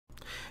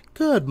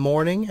Good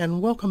morning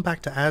and welcome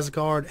back to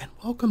Asgard and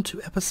welcome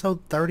to episode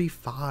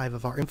 35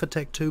 of our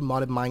Infitech 2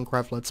 modded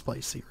Minecraft Let's Play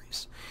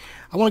series.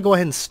 I want to go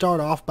ahead and start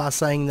off by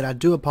saying that I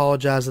do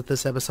apologize that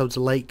this episode's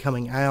late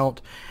coming out.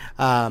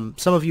 Some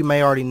of you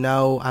may already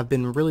know I've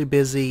been really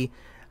busy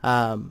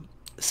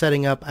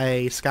setting up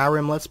a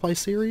Skyrim Let's Play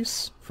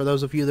series. For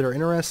those of you that are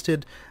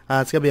interested,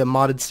 it's going to be a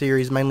modded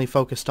series mainly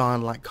focused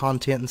on like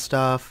content and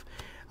stuff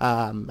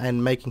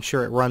and making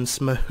sure it runs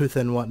smooth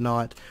and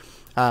whatnot.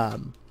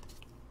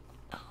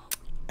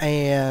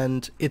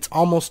 And it's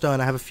almost done.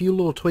 I have a few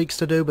little tweaks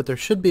to do, but there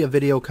should be a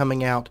video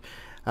coming out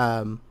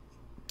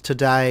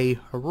today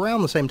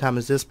around the same time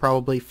as this,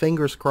 probably.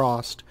 Fingers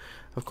crossed.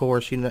 Of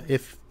course, you know,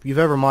 if you've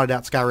ever modded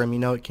out Skyrim, you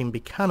know it can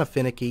be kind of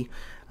finicky.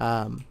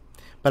 But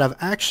I've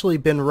actually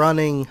been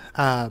running,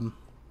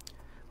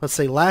 let's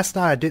see, last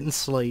night I didn't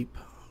sleep.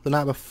 The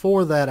night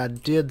before that I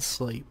did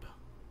sleep.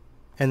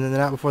 And then the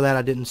night before that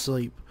I didn't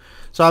sleep.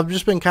 So I've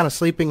just been kind of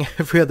sleeping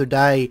every other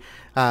day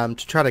to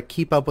try to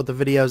keep up with the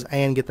videos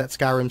and get that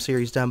Skyrim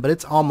series done. But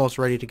it's almost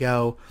ready to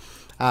go.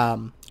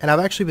 And I've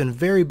actually been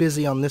very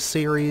busy on this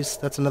series.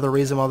 That's another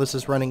reason why this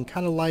is running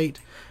kind of late.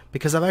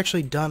 Because I've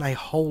actually done a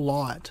whole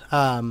lot.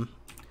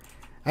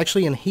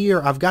 Actually in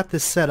here I've got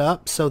this set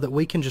up so that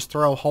we can just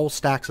throw whole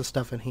stacks of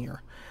stuff in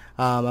here.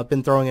 I've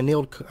been throwing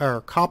annealed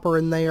copper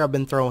in there. I've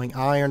been throwing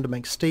iron to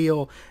make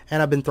steel.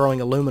 And I've been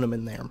throwing aluminum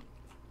in there.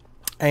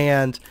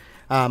 And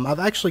I've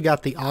actually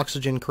got the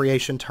oxygen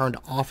creation turned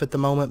off at the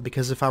moment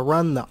because if I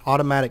run the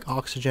automatic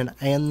oxygen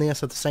and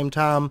this at the same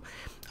time,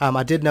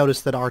 I did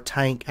notice that our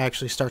tank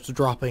actually starts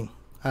dropping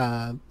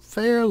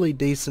fairly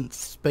decent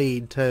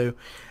speed too.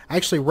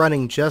 Actually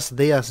running just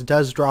this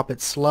does drop it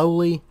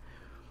slowly,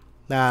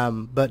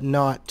 but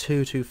not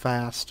too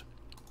fast.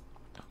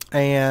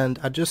 And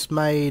I just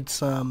made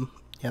some,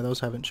 yeah, those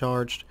haven't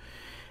charged.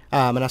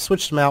 And I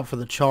switched them out for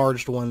the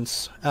charged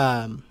ones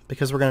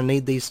because we're going to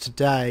need these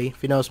today.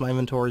 If you notice, my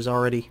inventory is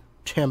already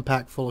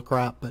jam-packed full of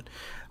crap, but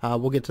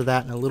we'll get to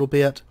that in a little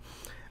bit.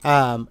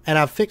 And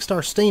I've fixed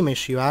our steam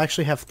issue. I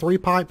actually have 3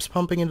 pipes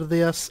pumping into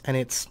this, and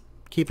it's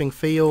keeping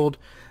filled.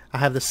 I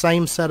have the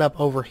same setup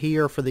over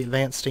here for the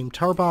advanced steam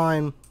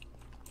turbine.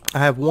 I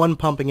have 1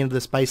 pumping into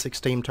this basic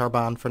steam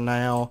turbine for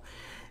now,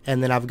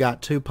 and then I've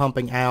got 2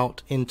 pumping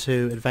out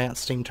into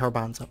advanced steam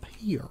turbines up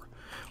here.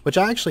 Which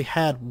I actually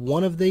had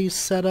one of these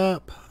set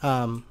up,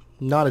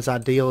 not as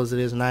ideal as it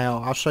is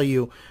now. I'll show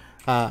you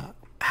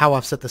how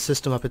I've set the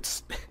system up.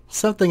 It's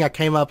something I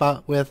came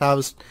up with. I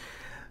was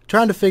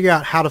trying to figure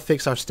out how to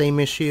fix our steam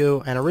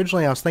issue, and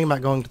originally I was thinking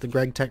about going to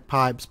the Tech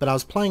pipes, but I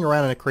was playing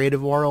around in a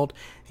creative world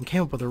and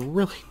came up with a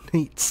really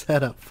neat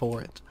setup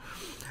for it.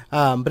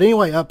 But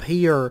anyway, up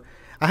here,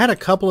 I had a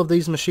couple of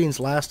these machines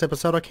last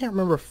episode. I can't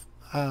remember if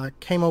I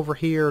came over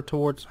here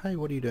towards... Hey,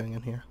 what are you doing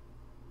in here?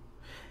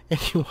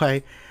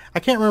 Anyway,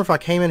 I can't remember if I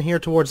came in here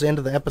towards the end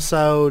of the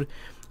episode,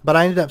 but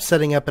I ended up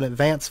setting up an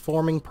advanced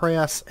forming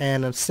press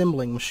and an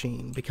assembling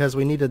machine because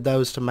we needed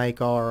those to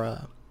make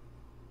our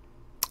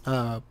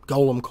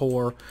golem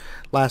core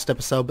last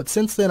episode. But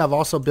since then, I've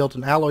also built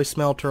an alloy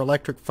smelter,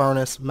 electric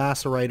furnace,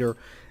 macerator,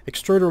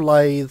 extruder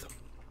lathe,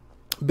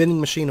 bending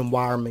machine, and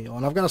wire mill.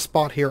 And I've got a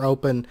spot here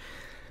open.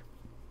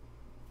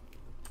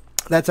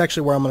 That's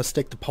actually where I'm going to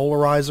stick the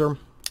polarizer.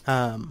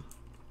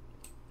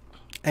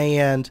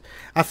 And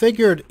I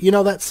figured, you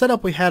know, that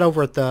setup we had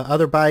over at the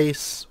other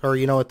base, or,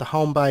 you know, at the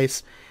home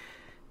base,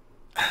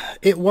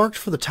 it worked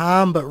for the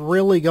time, but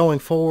really going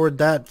forward,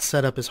 that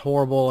setup is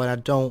horrible, and I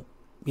don't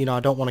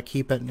want to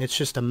keep it, and it's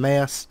just a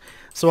mess.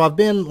 So I've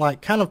been,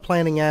 like, kind of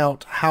planning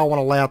out how I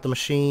want to lay out the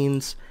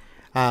machines.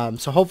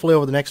 So hopefully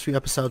over the next few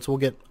episodes, we'll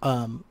get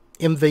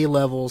MV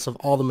levels of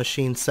all the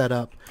machines set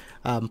up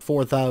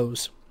for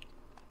those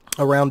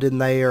around in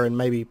there, and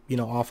maybe, you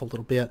know, off a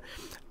little bit.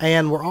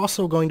 And we're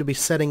also going to be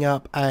setting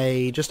up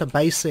just a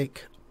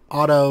basic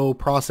auto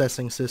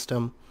processing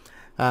system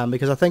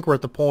because I think we're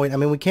at the point, I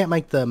mean, we can't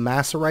make the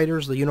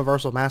macerators, the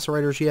universal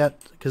macerators yet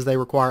because they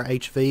require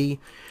HV,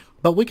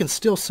 but we can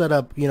still set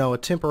up, you know, a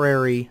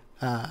temporary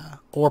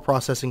ore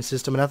processing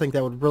system, and I think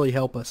that would really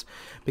help us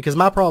because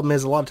my problem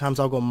is a lot of times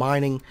I'll go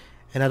mining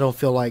and I don't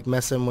feel like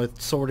messing with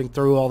sorting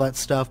through all that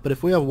stuff, but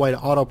if we have a way to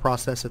auto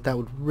process it, that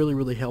would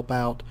really help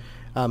out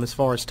as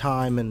far as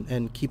time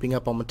and keeping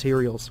up on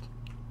materials.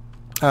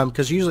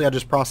 Because usually I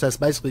just process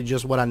basically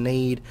just what I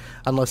need,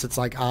 unless it's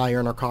like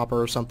iron or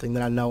copper or something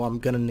that I know I'm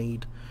going to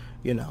need,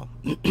 you know.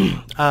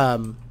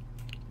 And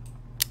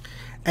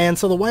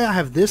so the way I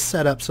have this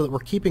set up so that we're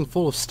keeping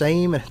full of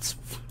steam, and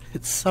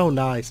it's so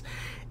nice,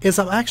 is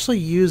I'm actually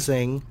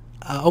using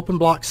open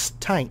block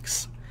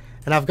tanks.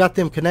 And I've got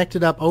them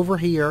connected up over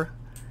here,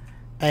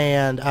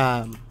 and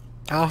I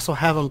also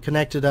have them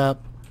connected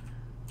up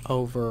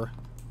over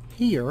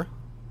here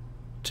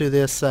to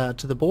this to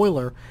the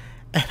boiler.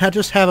 And I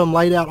just have them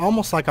laid out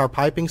almost like our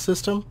piping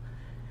system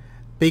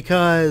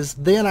because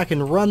then I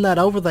can run that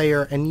over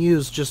there and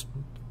use just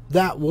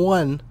that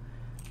one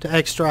to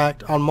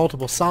extract on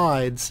multiple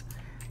sides,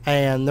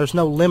 and there's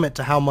no limit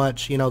to how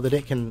much, you know, that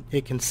it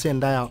can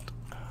send out.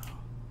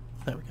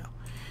 There we go.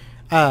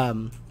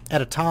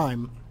 At a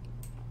time.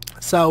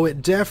 So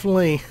it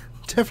definitely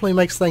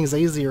makes things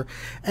easier,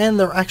 and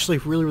they're actually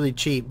really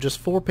cheap. Just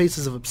 4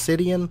 pieces of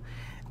obsidian,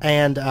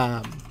 and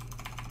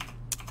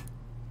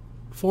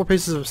 4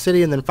 pieces of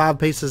obsidian, then 5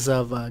 pieces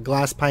of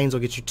glass panes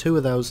will get you 2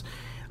 of those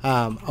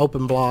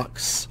open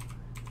blocks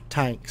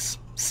tanks.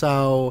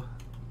 So,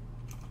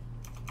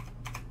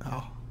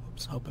 oh,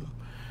 oops, open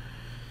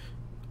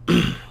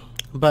them.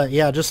 But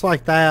yeah, just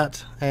like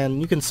that,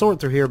 and you can sort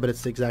through here, but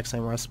it's the exact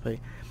same recipe.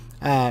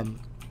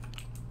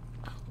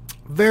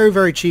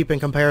 Very cheap in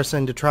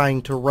comparison to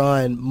trying to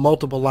run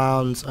multiple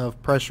lines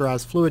of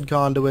pressurized fluid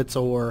conduits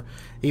or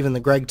even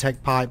the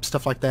Tech pipe,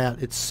 stuff like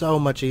that. It's so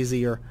much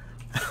easier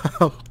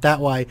that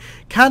way.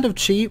 Kind of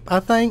cheap,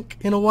 I think,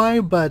 in a way,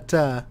 but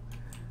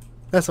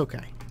that's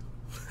okay.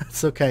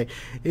 That's okay.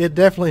 It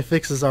definitely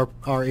fixes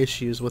our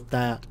issues with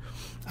that.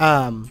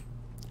 And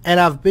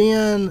I've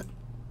been,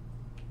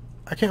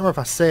 I can't remember if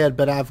I said,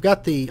 but I've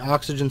got the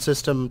oxygen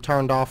system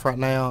turned off right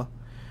now.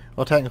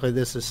 Well, technically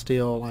this is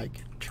still like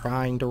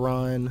trying to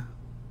run,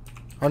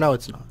 or no,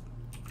 it's not.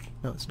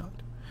 No, it's not,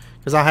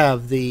 because I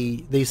have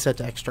these set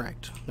to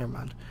extract. Never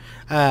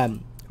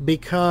mind.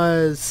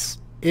 Because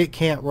it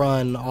can't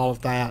run all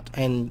of that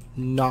and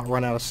not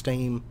run out of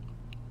steam.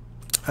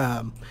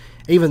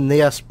 Even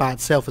this by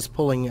itself is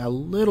pulling a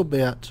little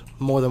bit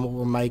more than what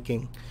we're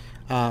making,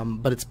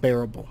 but it's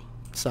bearable.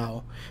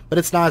 So, but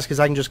it's nice because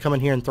I can just come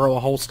in here and throw a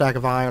whole stack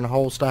of iron, a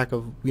whole stack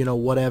of, you know,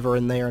 whatever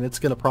in there, and it's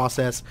going to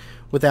process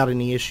without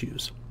any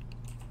issues.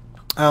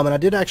 And I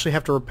did actually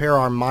have to repair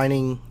our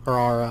mining, or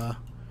our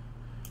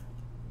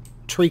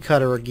tree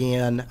cutter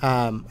again.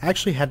 I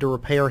actually had to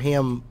repair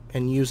him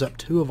and use up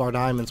 2 of our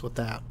diamonds with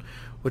that,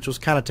 which was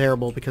kind of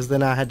terrible because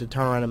then I had to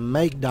turn around and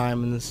make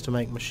diamonds to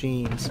make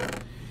machines.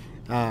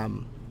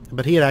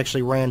 But he had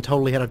actually ran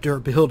totally out of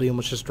durability and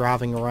was just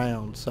driving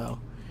around, so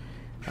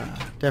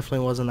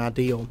definitely wasn't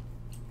ideal.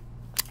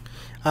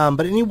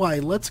 But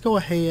anyway, let's go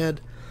ahead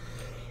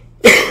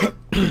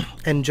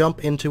and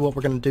jump into what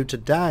we're going to do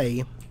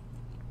today.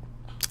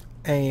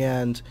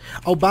 And,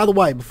 oh, by the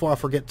way, before I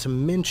forget to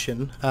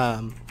mention,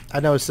 I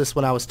noticed this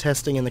when I was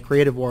testing in the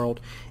creative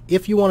world.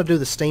 If you want to do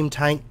the steam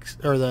tanks,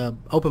 or the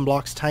open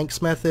blocks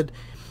tanks method,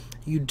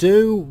 you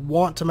do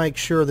want to make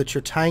sure that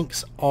your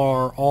tanks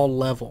are all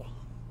level.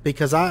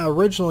 Because I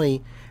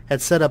originally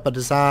had set up a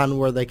design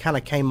where they kind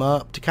of came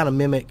up to kind of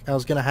mimic, I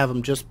was going to have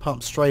them just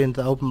pump straight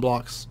into the open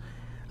blocks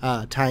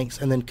tanks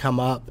and then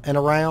come up and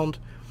around.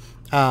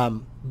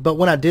 But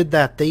when I did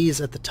that, these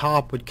at the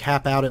top would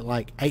cap out at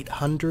like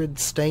 800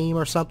 steam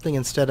or something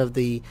instead of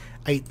the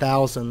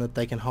 8,000 that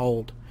they can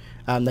hold.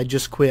 They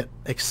just quit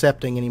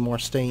accepting any more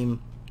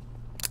steam.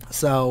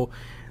 So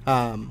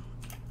I'm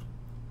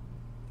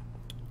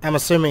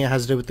assuming it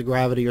has to do with the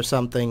gravity or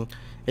something.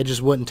 It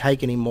just wouldn't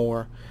take any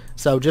more.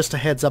 So just a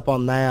heads up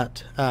on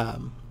that.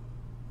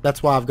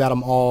 That's why I've got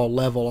them all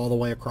level all the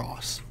way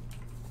across.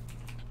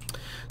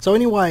 So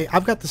anyway,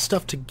 I've got the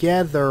stuff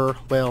together.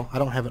 Well, I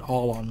don't have it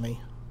all on me.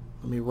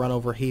 Let me run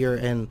over here,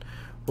 and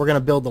we're going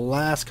to build the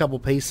last couple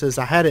pieces.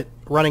 I had it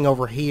running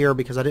over here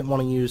because I didn't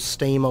want to use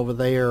steam over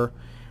there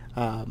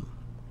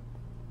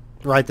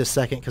right this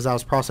second, because I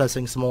was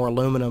processing some more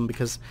aluminum,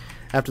 because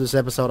after this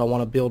episode I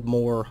want to build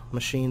more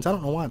machines. I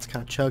don't know why it's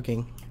kind of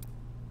chugging.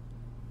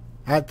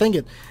 I think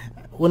it,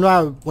 when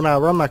I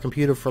run my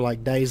computer for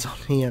like days on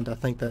end, I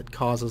think that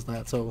causes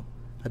that, so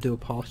I do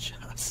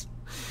apologize.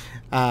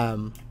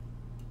 And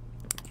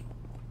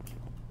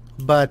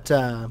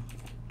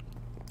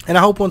I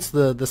hope once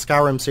the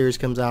Skyrim series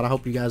comes out, I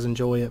hope you guys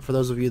enjoy it. For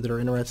those of you that are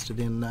interested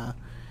in like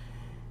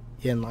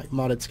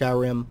modded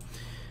Skyrim.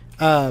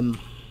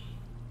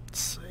 Let's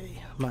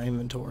see, my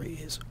inventory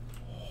is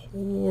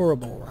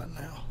horrible right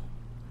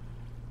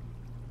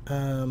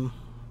now.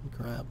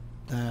 Grab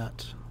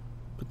that,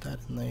 put that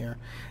in there.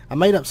 I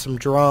made up some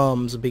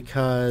drums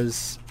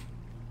because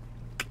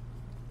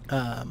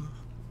I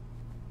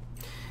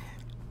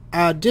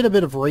did a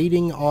bit of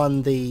reading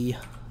on the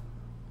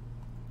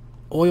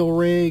oil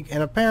rig,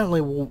 and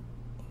apparently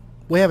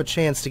we have a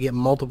chance to get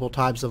multiple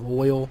types of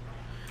oil.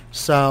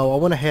 So I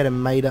went ahead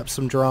and made up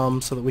some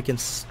drums so that we can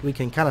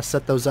kind of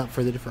set those up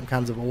for the different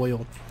kinds of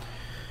oil.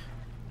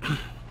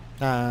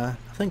 I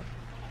think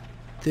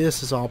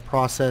this is all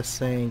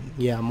processing.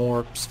 Yeah,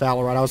 more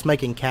sphalerite. I was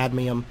making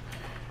cadmium.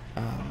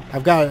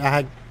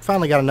 I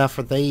finally got enough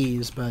for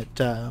these,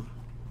 but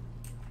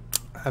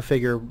I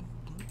figure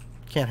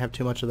can't have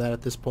too much of that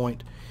at this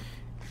point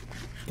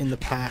in the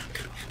pack.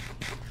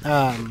 Go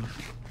ahead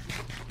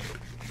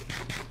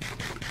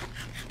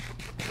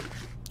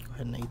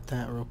and eat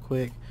that real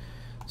quick.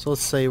 So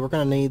let's see, we're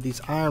going to need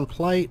these iron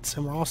plates,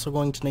 and we're also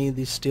going to need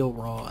these steel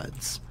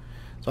rods.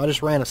 So I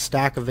just ran a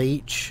stack of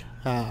each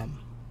because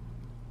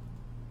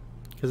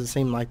it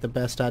seemed like the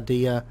best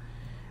idea.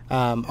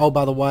 Oh,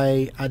 by the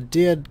way, I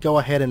did go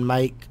ahead and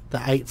make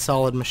the 8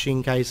 solid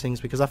machine casings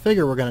because I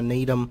figure we're going to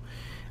need them.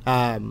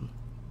 Let's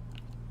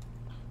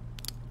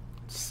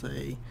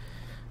see.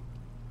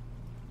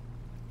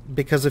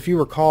 Because if you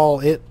recall,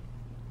 it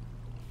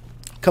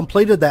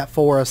completed that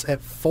for us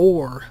at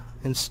 4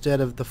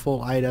 instead of the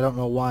full 8. I don't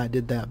know why I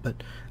did that,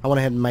 but I went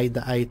ahead and made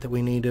the 8 that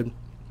we needed.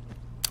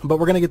 But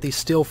we're going to get these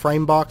steel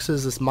frame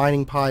boxes, this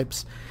mining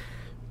pipes,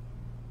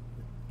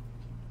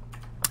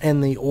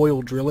 and the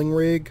oil drilling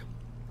rig.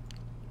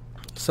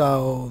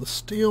 So the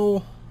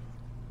steel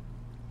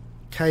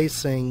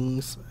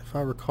casings, if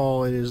I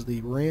recall, it is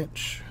the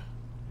wrench.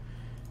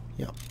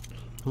 Yep.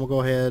 And we'll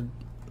go ahead.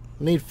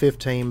 We need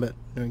 15, but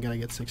we gotta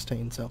get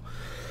 16. So,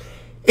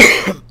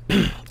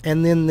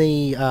 and then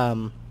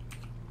the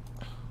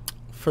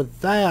for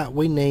that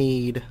we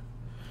need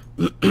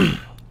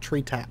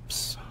tree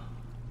taps.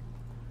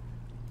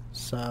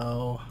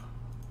 So,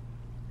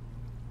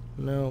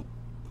 nope.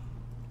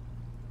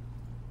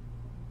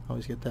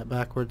 Always get that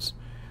backwards.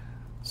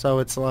 So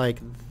it's like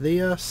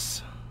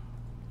this.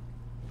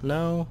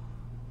 No,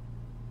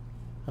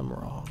 I'm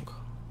wrong.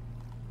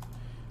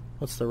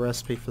 What's the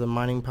recipe for the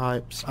mining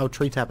pipes? Oh,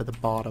 tree tap at the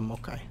bottom.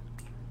 Okay.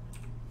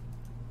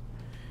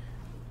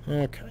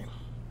 Okay.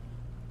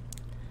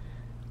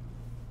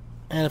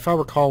 And if I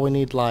recall, we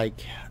need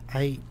like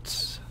 8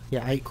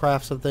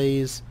 crafts of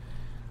these.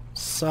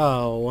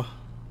 So,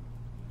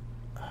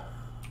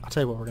 I'll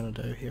tell you what we're going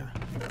to do here.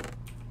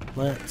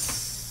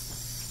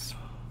 Let's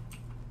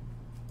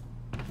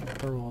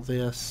throw all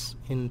this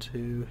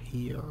into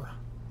here.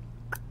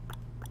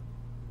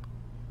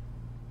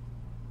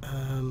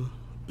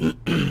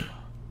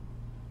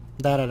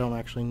 That I don't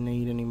actually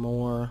need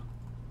anymore.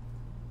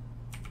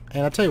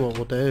 And I'll tell you what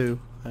we'll do,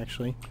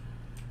 actually.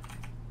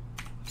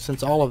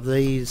 Since all of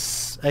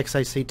these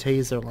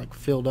X.A.C.Ts are like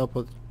filled up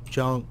with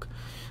junk,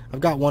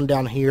 I've got one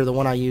down here, the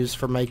one I use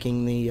for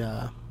making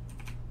the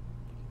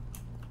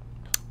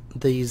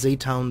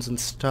Z-tones and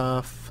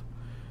stuff.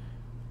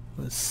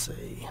 Let's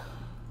see.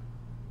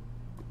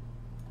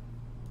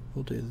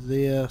 We'll do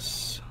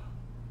this.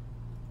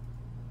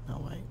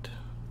 Oh wait.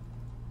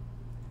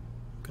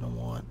 I'm gonna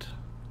want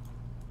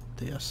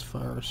this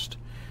first.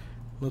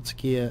 Let's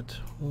get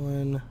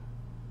one.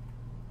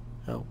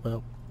 Oh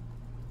well.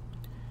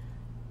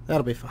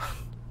 That'll be fine.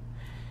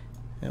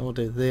 And we'll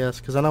do this,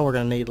 because I know we're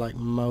going to need like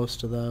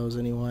most of those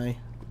anyway.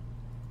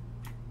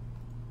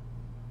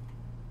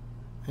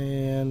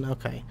 And,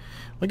 okay.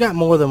 We got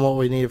more than what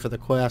we needed for the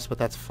quest, but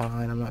that's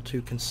fine. I'm not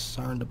too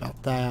concerned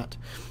about that.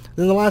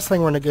 Then the last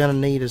thing we're going to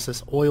need is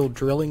this oil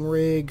drilling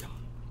rig.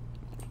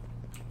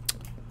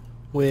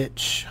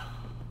 Which,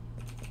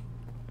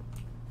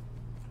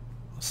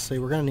 let's see,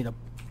 we're going to need a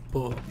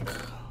book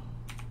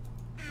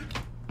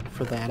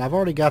for that. I've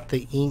already got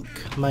the ink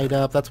made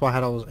up. That's why I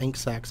had all those ink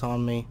sacks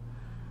on me.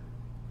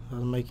 I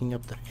was making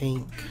up the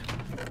ink.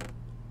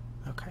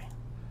 Okay.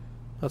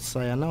 Let's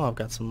say, I know I've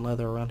got some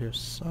leather around here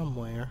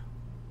somewhere.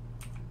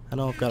 I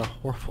know I've got a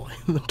horrible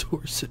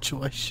inventory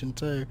situation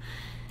too.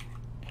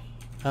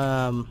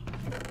 Let's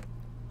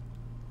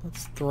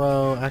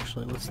throw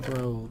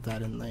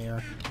that in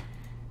there.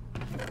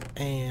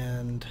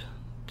 And,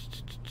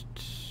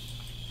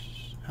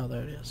 oh,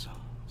 there it is.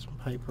 Some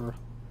paper.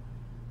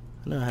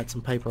 I know I had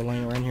some paper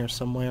laying around here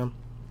somewhere.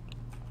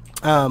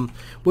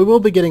 We will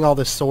be getting all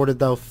this sorted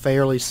though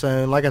fairly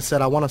soon. Like I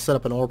said, I want to set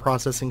up an ore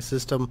processing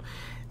system,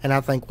 and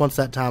I think once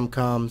that time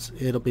comes,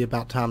 it'll be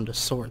about time to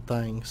sort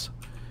things.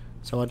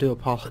 So I do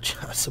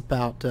apologize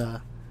about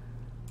the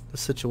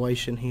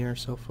situation here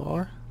so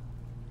far.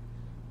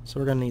 So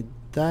we're going to need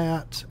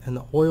that and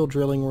the oil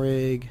drilling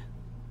rig.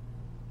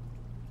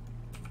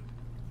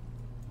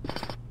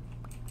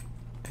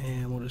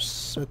 And we'll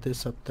just set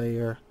this up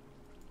there.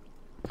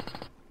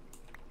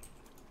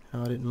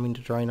 Oh, I didn't mean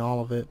to drain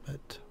all of it,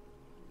 but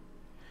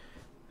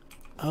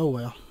oh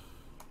well.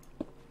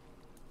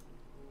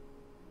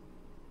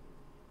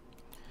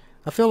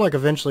 I feel like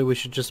eventually we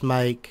should just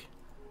make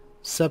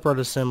separate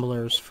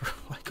assemblers for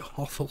like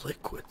all the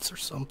liquids or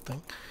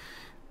something.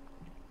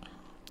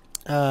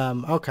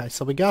 Okay,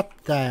 so we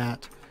got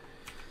that.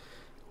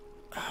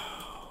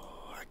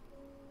 Oh,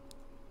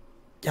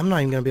 I'm not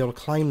even going to be able to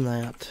claim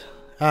that.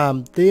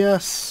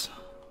 This,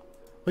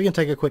 we can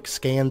take a quick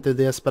scan through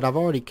this, but I've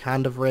already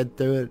kind of read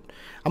through it.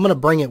 I'm going to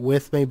bring it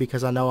with me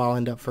because I know I'll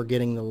end up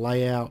forgetting the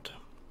layout.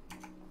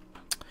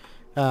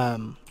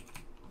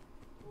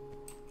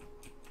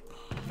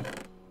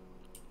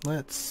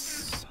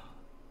 Let's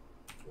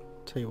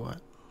tell you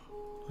what.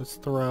 Let's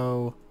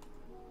throw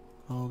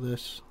all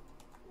this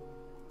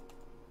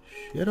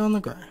shit on the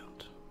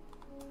ground.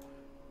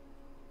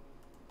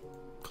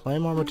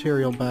 Claim our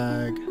material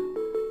bag.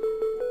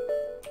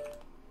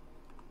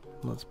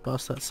 Let's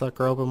bust that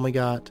sucker open. We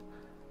got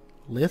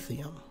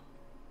lithium.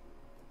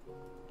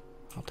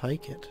 I'll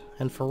take it.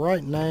 And for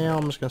right now,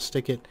 I'm just going to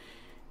stick it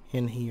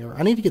in here.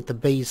 I need to get the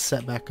bees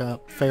set back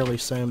up fairly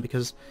soon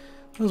because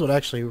those would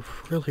actually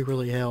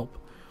really help.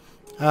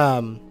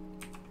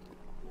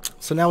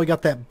 So now we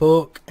got that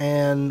book,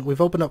 and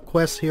we've opened up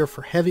quests here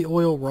for heavy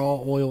oil, raw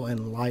oil,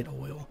 and light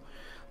oil.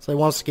 So they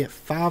want us to get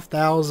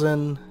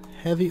 5,000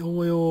 heavy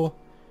oil,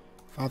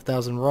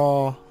 5,000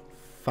 raw,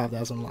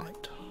 5,000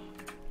 light.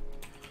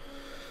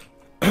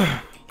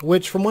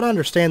 Which, from what I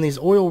understand, these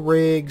oil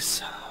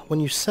rigs, when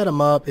you set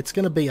them up, it's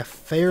going to be a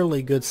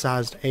fairly good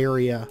sized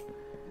area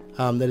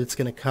that it's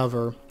going to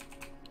cover.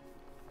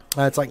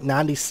 It's like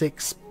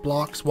 96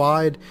 blocks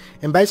wide,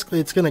 and basically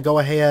it's going to go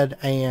ahead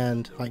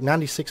and, like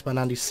 96 by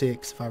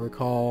 96 if I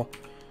recall.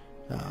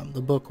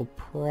 The book will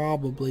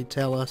probably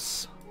tell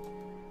us.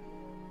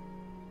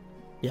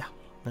 Yeah,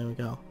 there we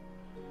go.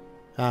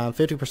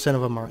 50%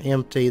 of them are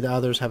empty. The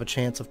others have a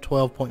chance of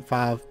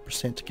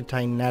 12.5% to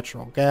contain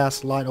natural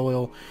gas, light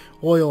oil,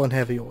 oil, and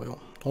heavy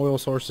oil. Oil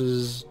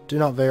sources do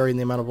not vary in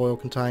the amount of oil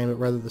contained, but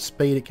rather the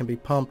speed it can be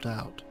pumped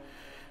out.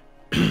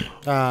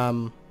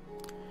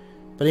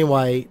 But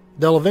anyway,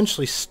 they'll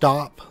eventually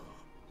stop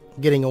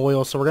getting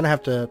oil, so we're going to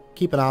have to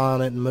keep an eye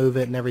on it and move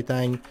it and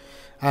everything.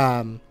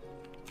 And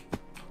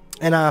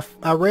I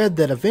read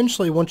that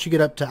eventually, once you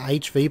get up to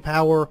HV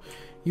power,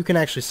 you can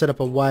actually set up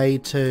a way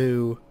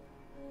to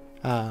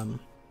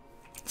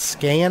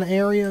scan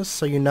areas,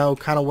 so you know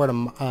kind of where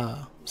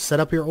to set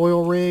up your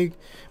oil rig.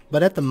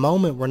 But at the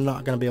moment, we're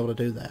not going to be able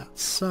to do that.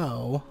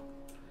 So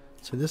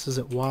this is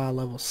at Y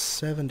level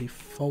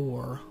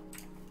 74. I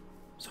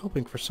was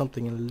hoping for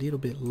something a little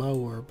bit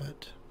lower,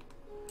 but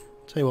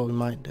I'll tell you what we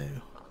might do.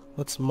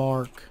 Let's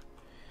mark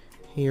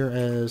here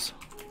as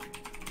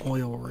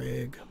oil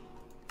rig.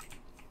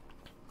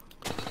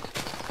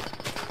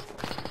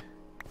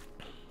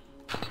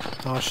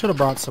 Oh, I should have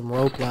brought some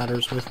rope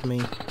ladders with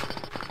me.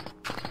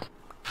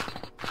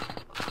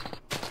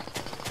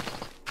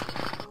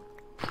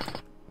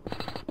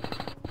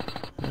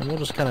 And we'll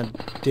just kind of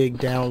dig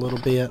down a little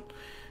bit.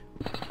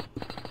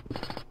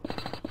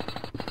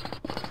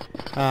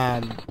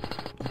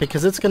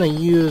 Because it's going to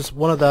use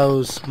one of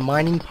those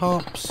mining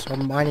pumps, or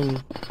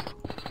mining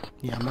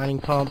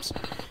pumps,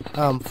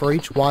 for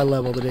each Y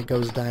level that it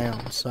goes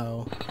down.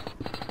 So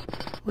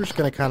we're just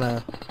going to kind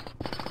of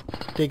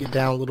dig it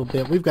down a little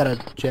bit. We've got a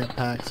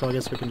jetpack, so I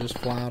guess we can just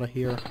fly out of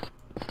here.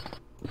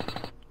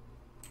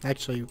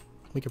 Actually,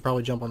 we could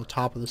probably jump on the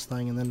top of this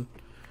thing and then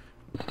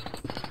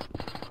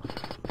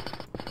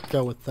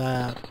go with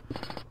that.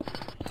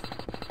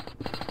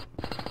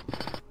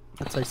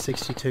 I'd say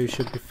 62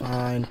 should be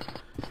fine.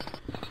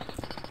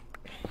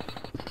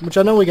 Which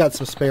I know we got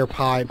some spare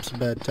pipes,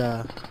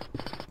 but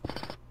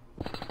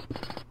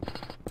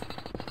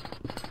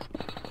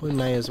we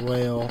may as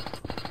well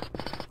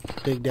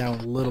dig down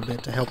a little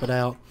bit to help it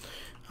out.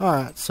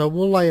 Alright, so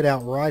we'll lay it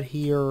out right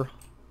here.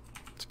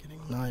 It's getting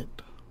night.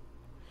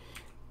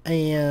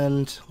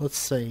 And let's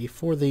see,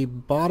 for the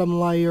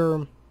bottom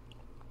layer,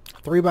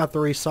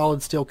 3x3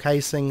 solid steel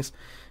casings.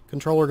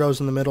 Controller goes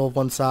in the middle of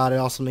one side. It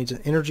also needs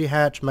an energy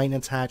hatch,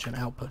 maintenance hatch, and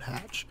output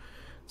hatch.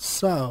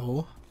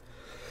 So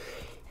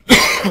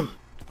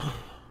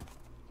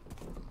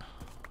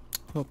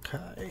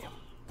okay,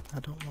 I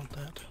don't want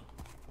that.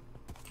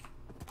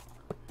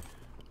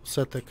 We'll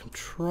set the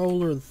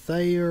controller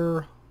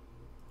there.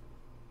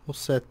 We'll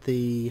set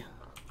the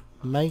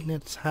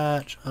maintenance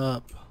hatch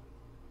up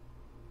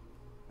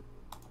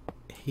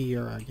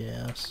here, I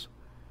guess.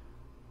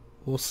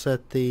 We'll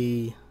set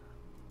the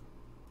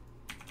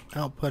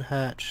output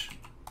hatch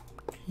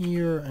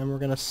here, and we're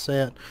going to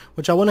set,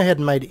 which I went ahead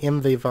and made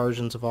MV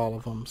versions of all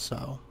of them,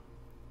 so.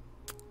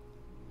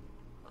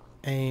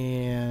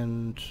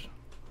 And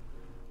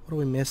what are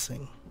we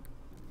missing?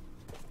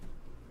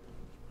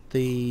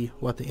 The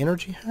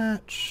energy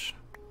hatch?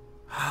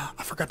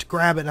 I forgot to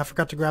grab it, and I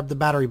forgot to grab the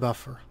battery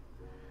buffer.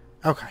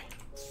 Okay.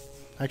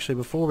 Actually,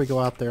 before we go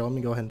out there, let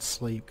me go ahead and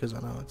sleep, because I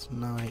know it's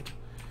night.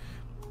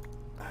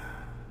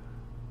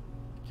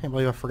 Can't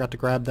believe I forgot to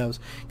grab those.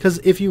 Because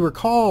if you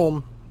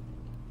recall,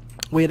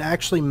 we had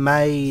actually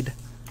made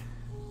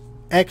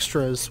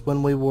extras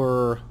when we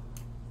were...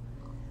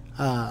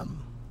 oh,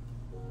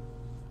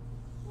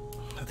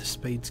 the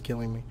speed's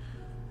killing me.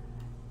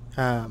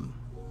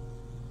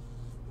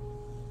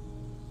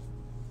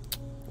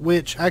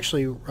 Which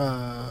actually,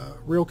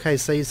 Real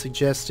X.A.T.C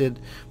suggested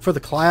for the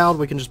cloud,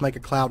 we can just make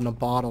a cloud in a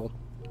bottle.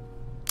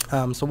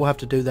 So we'll have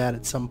to do that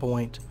at some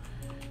point.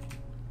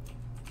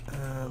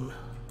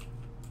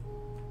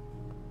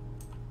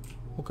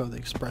 We'll go the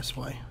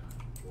expressway.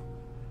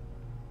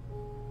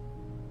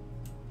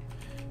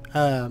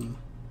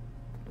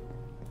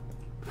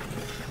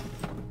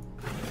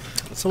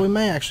 So we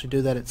may actually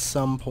do that at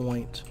some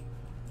point,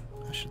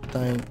 I should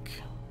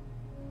think.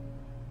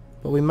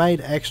 But we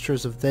made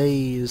extras of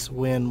these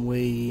when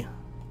we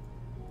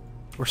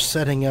were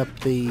setting up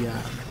the...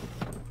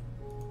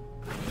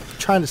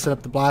 trying to set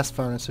up the blast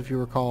furnace, if you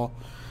recall.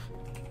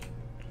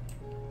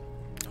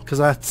 Because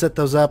I set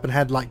those up and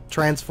had like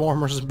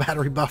transformers and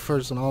battery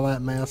buffers and all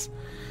that mess.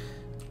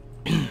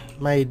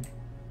 Made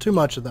too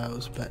much of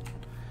those, but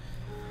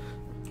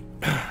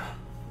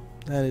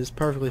that is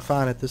perfectly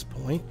fine at this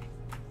point.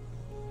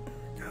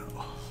 There we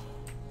go.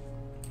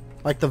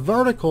 Like the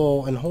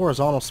vertical and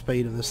horizontal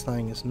speed of this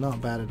thing is not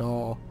bad at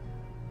all.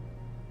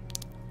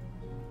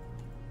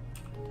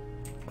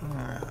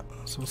 Alright,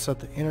 so we'll set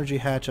the energy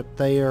hatch up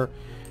there.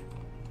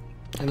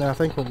 And then I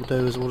think what we'll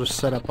do is we'll just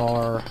set up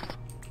our...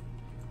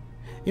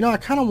 You know, I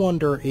kind of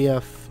wonder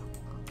if...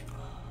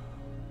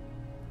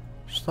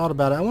 Just thought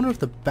about it. I wonder if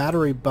the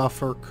battery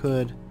buffer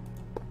could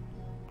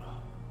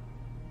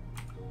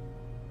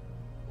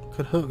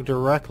hook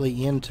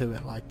directly into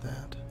it like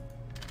that.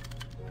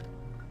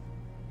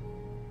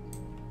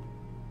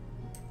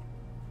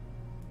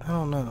 I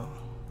don't know.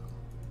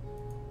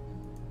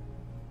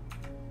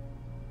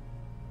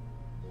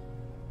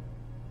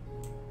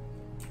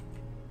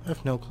 I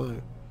have no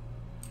clue.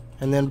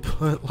 And then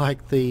put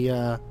like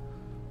the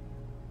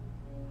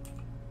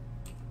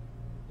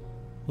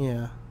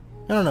yeah,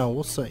 I don't know,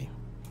 we'll see.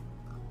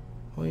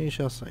 We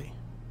shall see.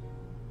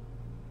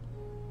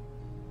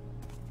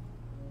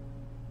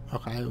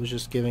 Okay, it was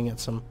just giving it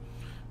some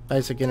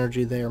basic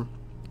energy there.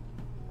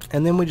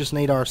 And then we just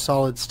need our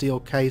solid steel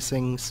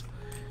casings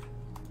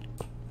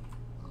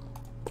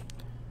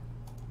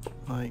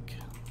like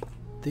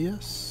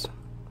this.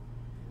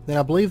 Then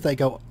I believe they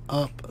go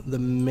up the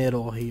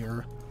middle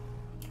here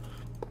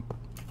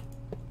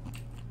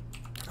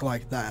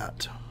like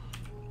that.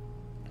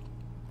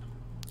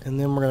 And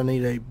then we're going to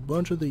need a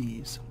bunch of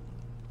these.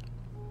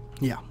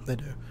 Yeah, they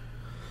do.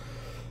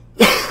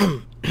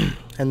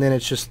 And then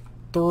it's just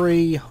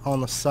 3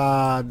 on the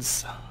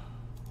sides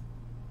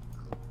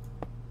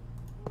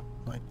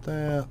like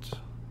that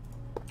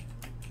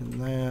and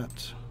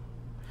that.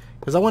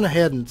 Because I went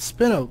ahead and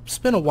spent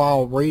a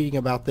while reading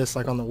about this,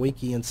 like on the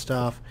wiki and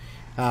stuff.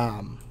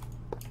 So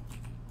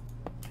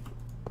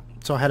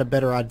I had a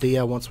better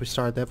idea once we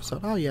started the episode.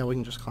 Oh yeah, we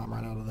can just climb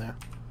right out of there.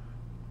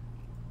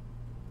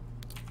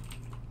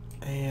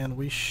 And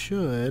we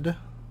should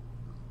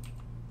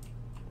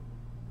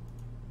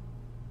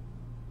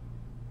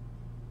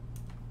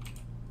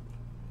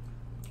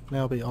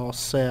now be all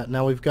set.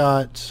 Now we've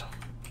got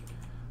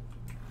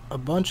a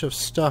bunch of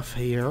stuff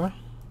here.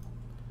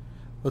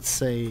 Let's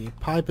see.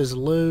 Pipe is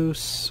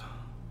loose.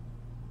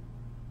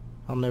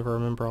 I'll never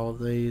remember all of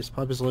these.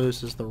 Pipe is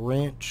loose is the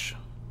wrench.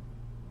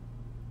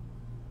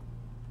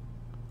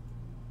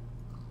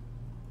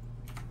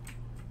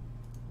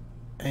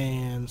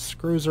 And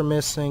screws are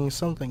missing.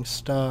 Something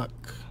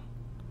stuck.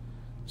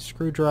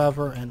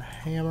 Screwdriver and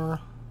hammer.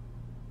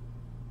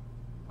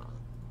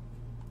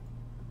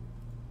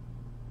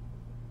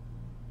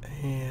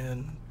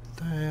 And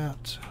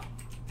that.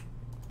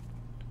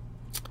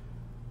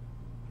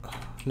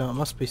 No, it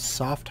must be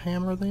soft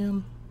hammer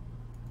then.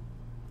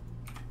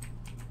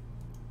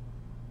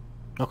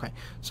 Okay.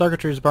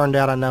 Circuitry is burned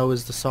out, I know,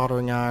 is the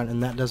soldering iron,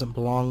 and that doesn't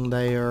belong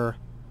there.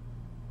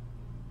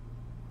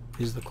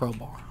 Is the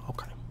crowbar.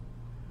 Okay.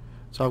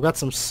 So I've got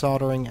some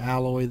soldering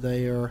alloy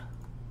there.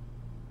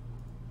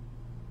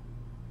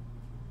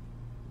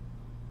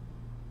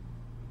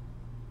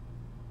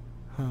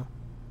 Huh.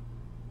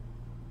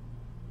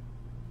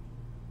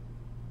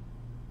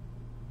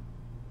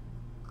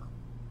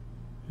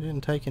 I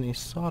didn't take any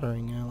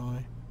soldering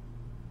alloy.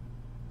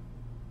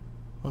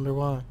 Wonder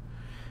why.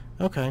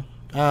 Okay.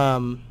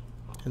 And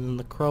then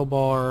the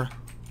crowbar.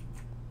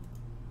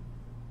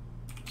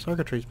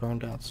 Circuitry's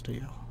burned out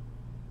still.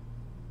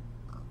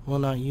 Will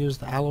not use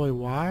the alloy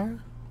wire?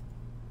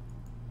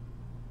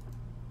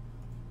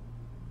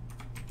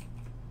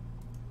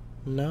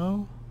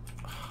 No?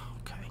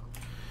 Okay.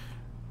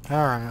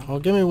 Alright, well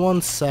give me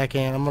 1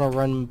 second. I'm gonna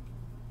run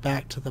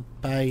back to the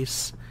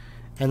base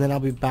and then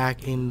I'll be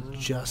back in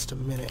just a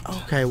minute.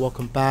 Okay,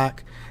 welcome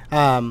back.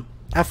 I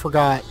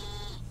forgot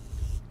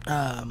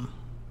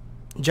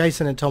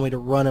Jason had told me to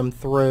run him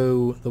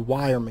through the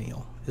wire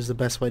mill is the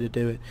best way to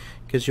do it,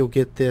 because you'll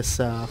get this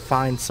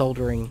fine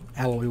soldering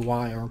alloy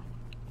wire.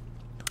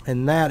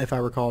 And that, if I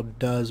recall,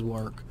 does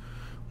work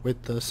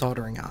with the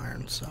soldering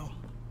iron. So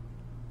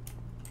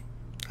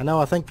I know,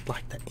 I think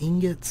like the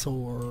ingots,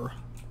 or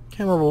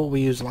can't remember what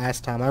we used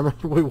last time. I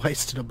remember we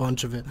wasted a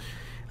bunch of it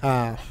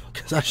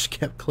because I just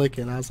kept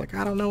clicking. I was like,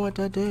 I don't know what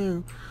to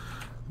do.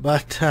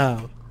 But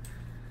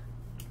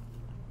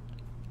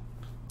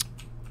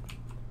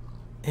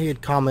he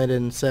had commented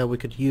and said we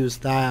could use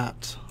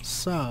that.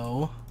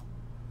 So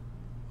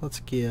let's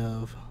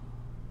give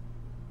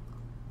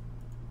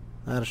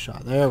that a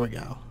shot. There we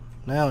go.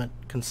 Now it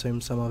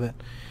consumed some of it.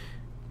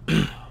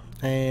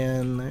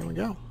 And there we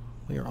go.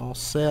 We are all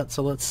set.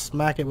 So let's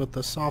smack it with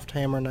the soft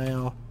hammer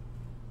now.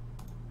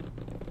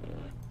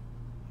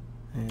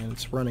 And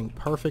it's running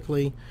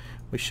perfectly.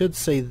 We should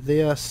see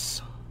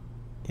this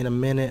in a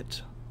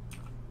minute.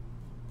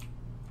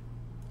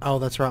 Oh,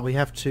 that's right. We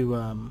have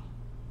to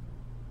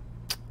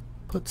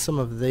put some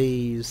of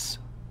these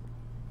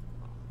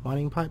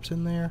lining pipes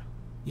in there.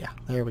 Yeah,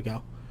 there we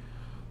go.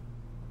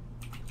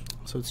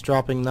 So it's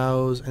dropping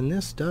those, and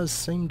this does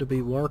seem to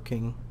be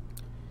working.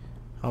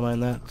 Oh man,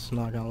 that's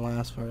not going to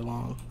last very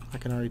long. I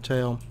can already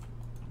tell.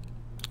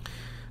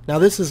 Now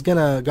this is going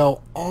to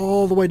go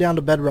all the way down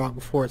to bedrock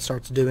before it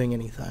starts doing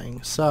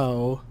anything.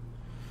 So,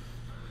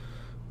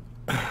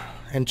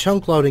 and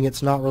chunk loading,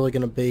 it's not really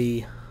going to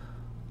be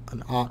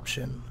an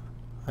option,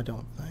 I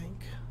don't think.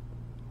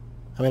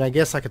 I mean, I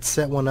guess I could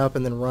set one up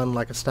and then run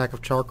like a stack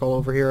of charcoal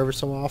over here every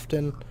so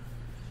often.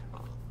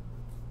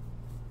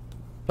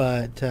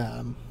 But,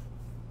 I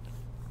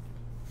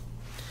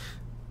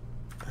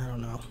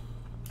don't know.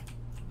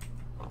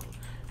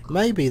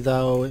 Maybe,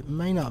 though, it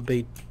may not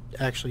be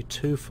actually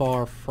too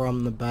far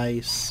from the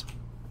base.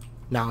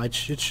 No, it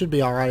should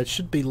be alright. It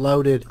should be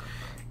loaded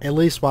at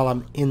least while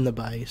I'm in the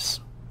base.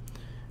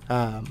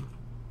 Let's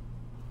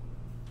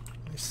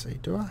see.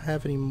 Do I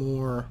have any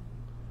more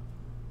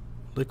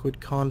liquid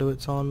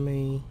conduits on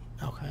me.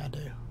 Okay, I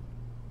do.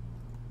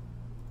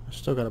 I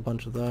still got a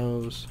bunch of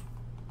those.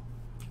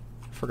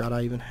 Forgot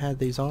I even had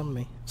these on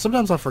me.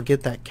 Sometimes I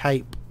forget that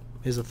cape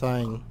is a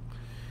thing.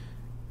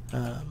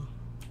 From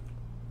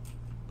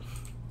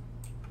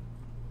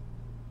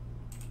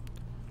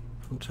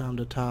time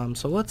to time.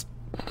 So let's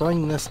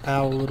bring this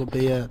out a little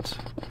bit.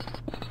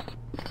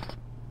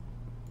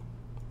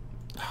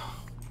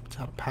 It's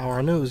out of power.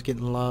 I knew it was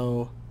getting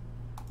low.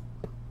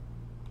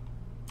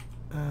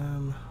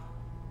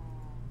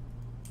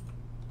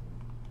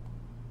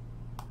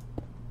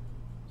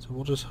 So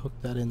we'll just hook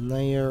that in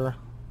there.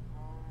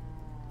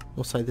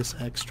 We'll say this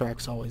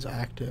extract's always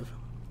active.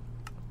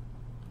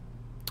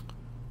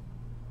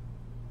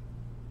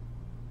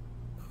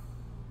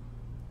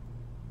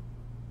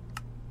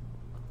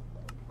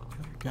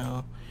 There we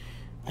go.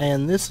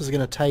 And this is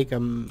going to take a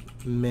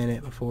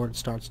minute before it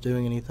starts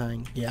doing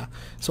anything. Yeah.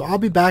 So I'll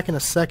be back in a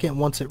second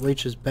once it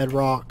reaches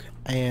bedrock,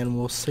 and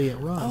we'll see it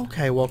run.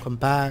 Okay, welcome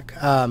back.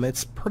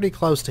 It's pretty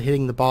close to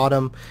hitting the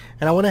bottom,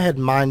 and I went ahead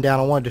and mined down.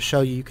 I wanted to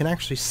show you. You can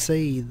actually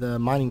see the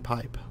mining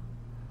pipe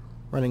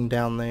running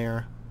down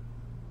there.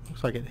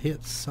 Looks like it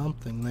hit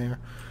something there.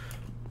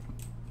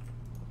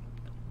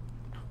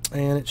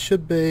 And it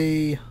should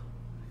be, it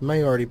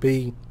may already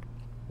be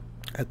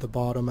at the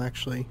bottom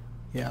actually.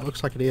 Yeah, it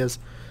looks like it is.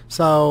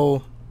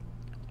 So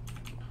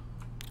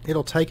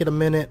it'll take it a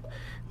minute.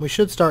 We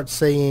should start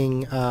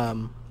seeing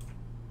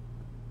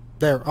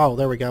there. Oh,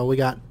 there we go. We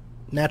got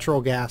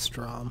natural gas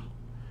drum.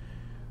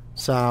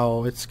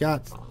 So it's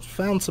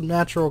found some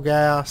natural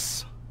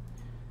gas.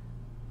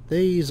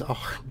 These are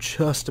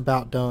just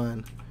about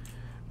done.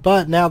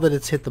 But now that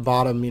it's hit the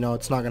bottom, you know,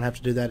 it's not going to have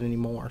to do that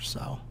anymore.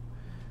 So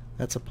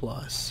that's a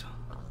plus.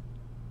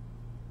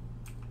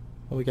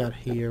 What we got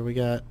here? We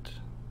got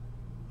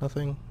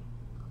nothing.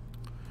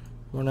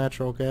 More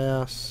natural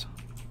gas.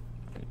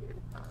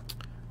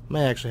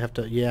 May actually have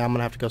to, yeah, I'm going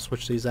to have to go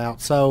switch these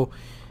out. So,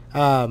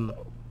 I'm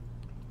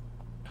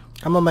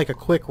going to make a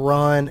quick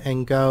run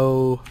and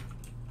go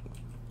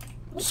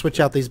switch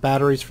out these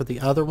batteries for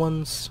the other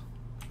ones.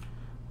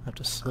 I have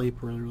to sleep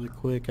really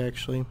quick,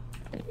 actually.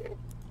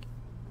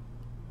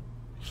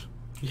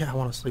 Yeah, I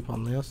want to sleep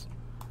on this.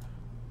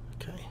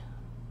 Okay.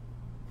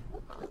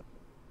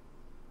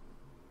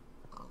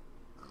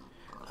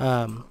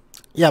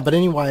 Yeah, but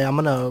anyway, I'm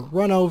gonna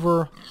run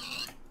over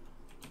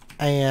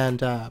and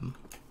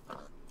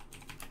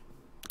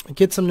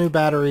get some new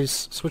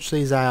batteries, switch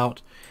these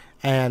out,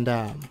 and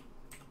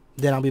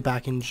then I'll be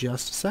back in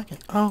just a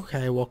second.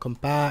 Okay, welcome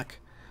back.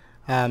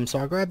 So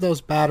I'll grab those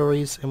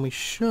batteries, and we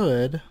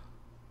should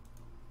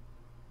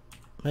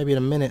maybe in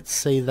a minute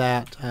see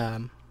that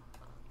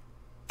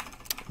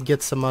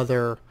get some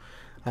other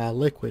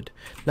liquid.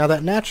 Now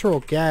that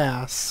natural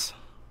gas,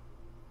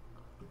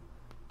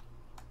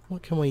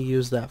 what can we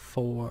use that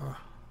for?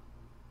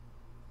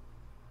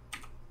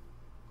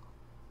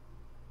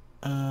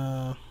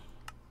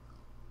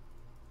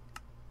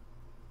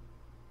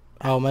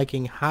 Oh,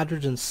 making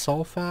hydrogen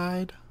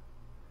sulfide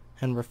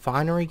and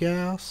refinery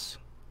gas.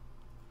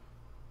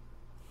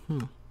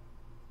 And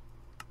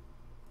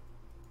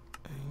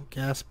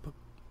gas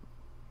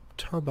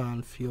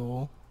turbine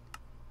fuel.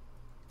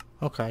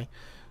 Okay.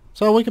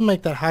 So we can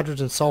make that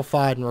hydrogen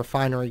sulfide and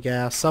refinery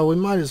gas. So we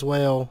might as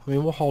well, I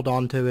mean, we'll hold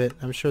on to it.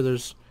 I'm sure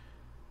there's,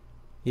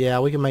 yeah,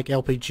 we can make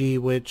LPG,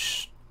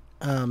 which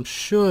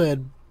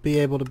should be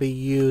able to be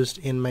used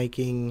in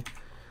making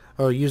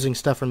or using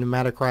stuff from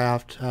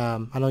Pneumaticraft.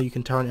 I know you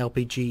can turn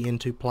LPG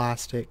into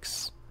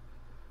plastics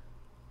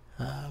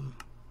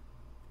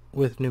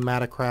with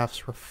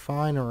Pneumaticraft's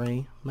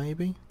refinery,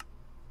 maybe.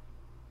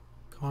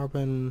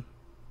 Carbon.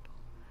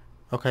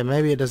 Okay,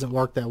 maybe it doesn't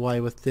work that way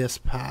with this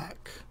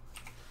pack.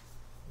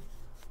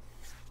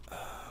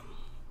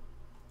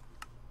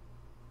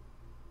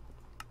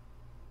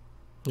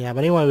 Yeah, but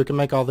anyway, we can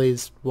make all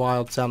these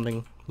wild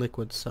sounding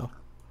liquids, so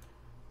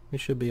we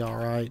should be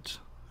alright.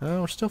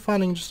 We're still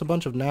finding just a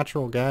bunch of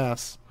natural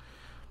gas,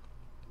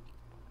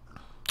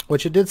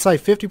 which it did say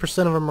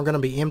 50% of them are going to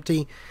be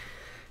empty,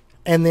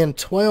 and then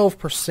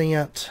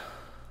 12%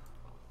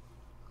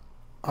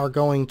 are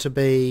going to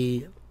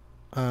be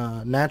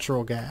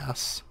natural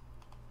gas.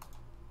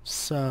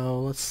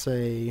 So let's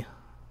see,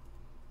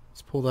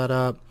 let's pull that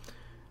up.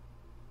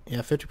 Yeah,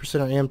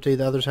 50% are empty.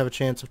 The others have a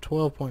chance of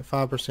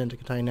 12.5% to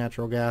contain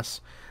natural gas,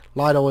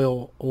 light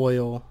oil,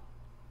 oil,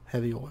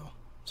 heavy oil.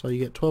 So you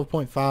get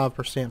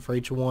 12.5% for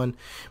each one.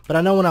 But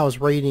I know when I was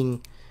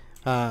reading,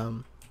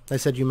 they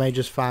said you may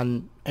just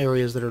find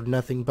areas that are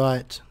nothing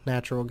but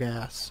natural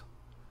gas.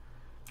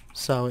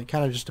 So it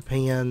kind of just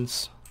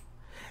depends.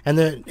 And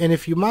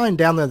if you mine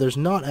down there, there's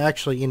not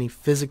actually any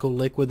physical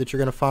liquid that you're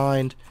going to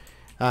find.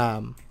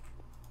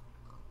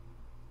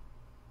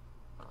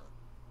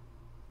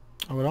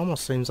 Oh, it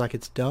almost seems like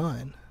it's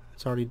done.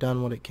 It's already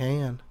done what it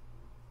can.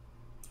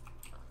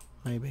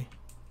 Maybe.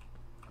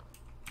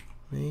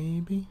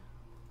 Maybe.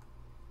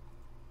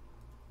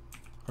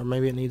 Or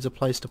maybe it needs a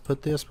place to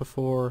put this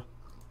before.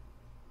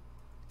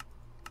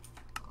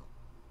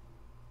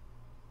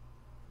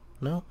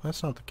 No,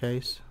 that's not the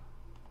case.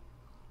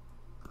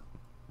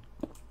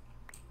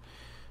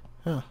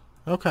 Huh.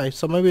 Okay,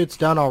 so maybe it's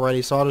done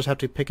already, so I'll just have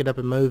to pick it up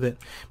and move it.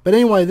 But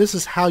anyway, this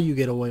is how you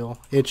get oil.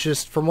 It's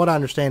just, from what I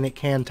understand, it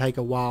can take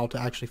a while to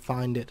actually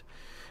find it.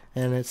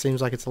 And it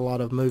seems like it's a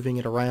lot of moving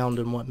it around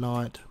and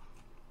whatnot.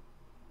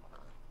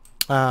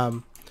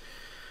 But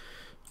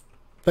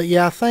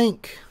yeah, I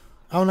think...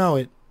 Oh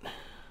no,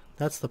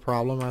 that's the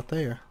problem right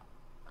there.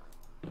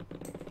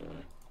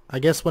 I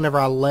guess whenever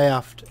I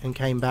left and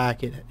came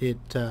back,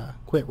 it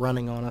quit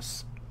running on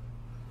us.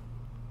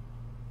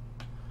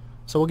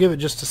 So we'll give it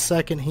just a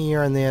second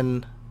here, and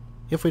then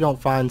if we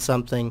don't find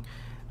something,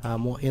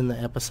 we'll end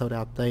the episode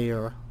out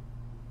there.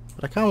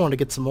 But I kind of want to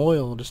get some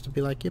oil just to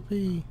be like,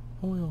 yippee,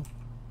 oil.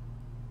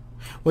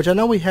 Which I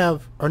know we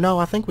have, or no,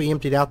 I think we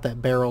emptied out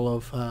that barrel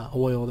of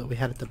oil that we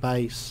had at the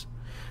base.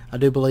 I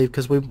do believe,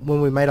 because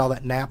when we made all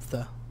that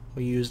naphtha,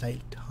 we used a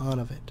ton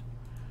of it.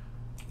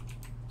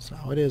 So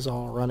it is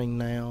all running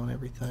now and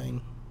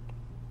everything.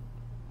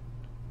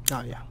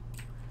 Oh yeah.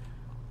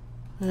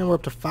 And we're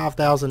up to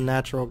 5,000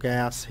 natural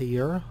gas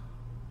here.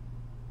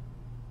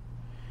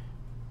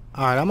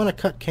 Alright, I'm going to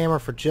cut camera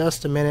for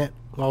just a minute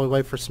while we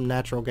wait for some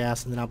natural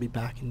gas, and then I'll be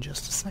back in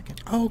just a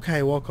second.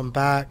 Okay, welcome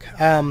back.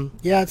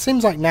 Yeah, it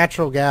seems like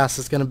natural gas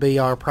is going to be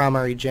our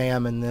primary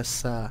jam in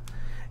this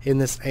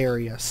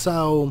area.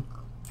 So,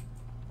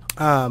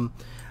 I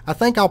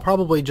think I'll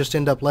probably just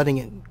end up letting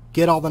it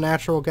get all the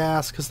natural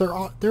gas, because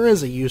there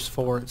is a use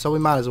for it, so we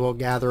might as well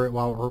gather it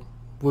while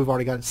we've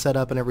already got it set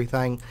up and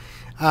everything.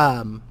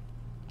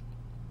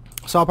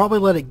 So I'll probably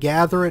let it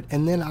gather it,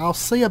 and then I'll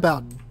see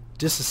about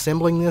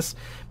disassembling this,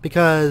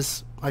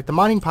 because like the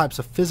mining pipe's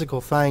a physical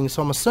thing,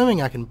 so I'm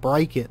assuming I can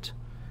break it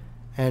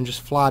and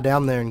just fly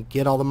down there and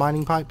get all the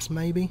mining pipes.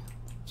 Maybe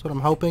that's what I'm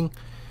hoping,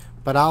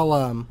 but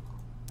I'll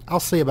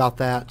see about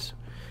that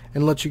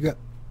and let you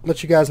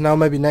guys know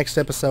maybe next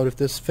episode if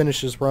this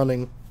finishes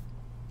running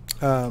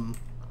and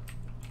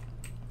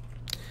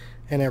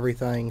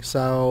everything.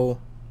 So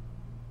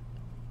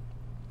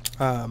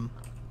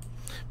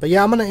but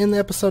yeah, I'm going to end the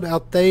episode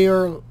out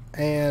there,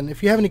 and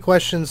if you have any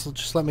questions,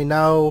 just let me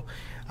know.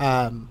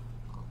 I'll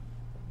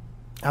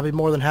be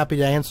more than happy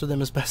to answer them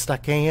as best I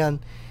can.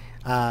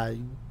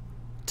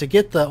 To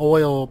get the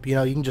oil, you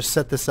know, you can just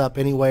set this up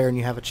anywhere and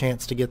you have a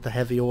chance to get the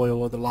heavy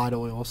oil or the light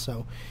oil.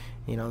 So,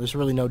 you know, there's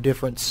really no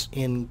difference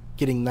in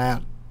getting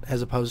that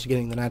as opposed to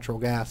getting the natural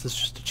gas. It's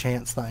just a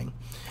chance thing.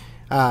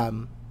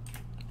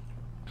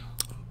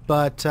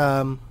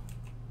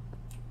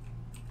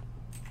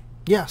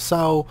 Yeah,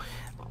 so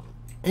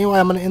anyway,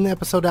 I'm going to end the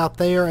episode out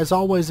there. As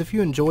always, if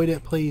you enjoyed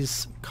it,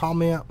 please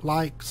comment,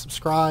 like,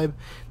 subscribe.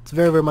 It's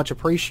very, very much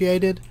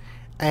appreciated.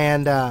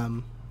 And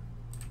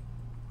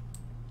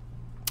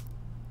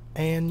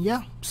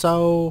yeah,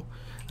 so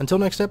until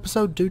next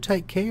episode, do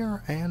take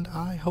care, and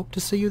I hope to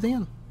see you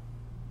then.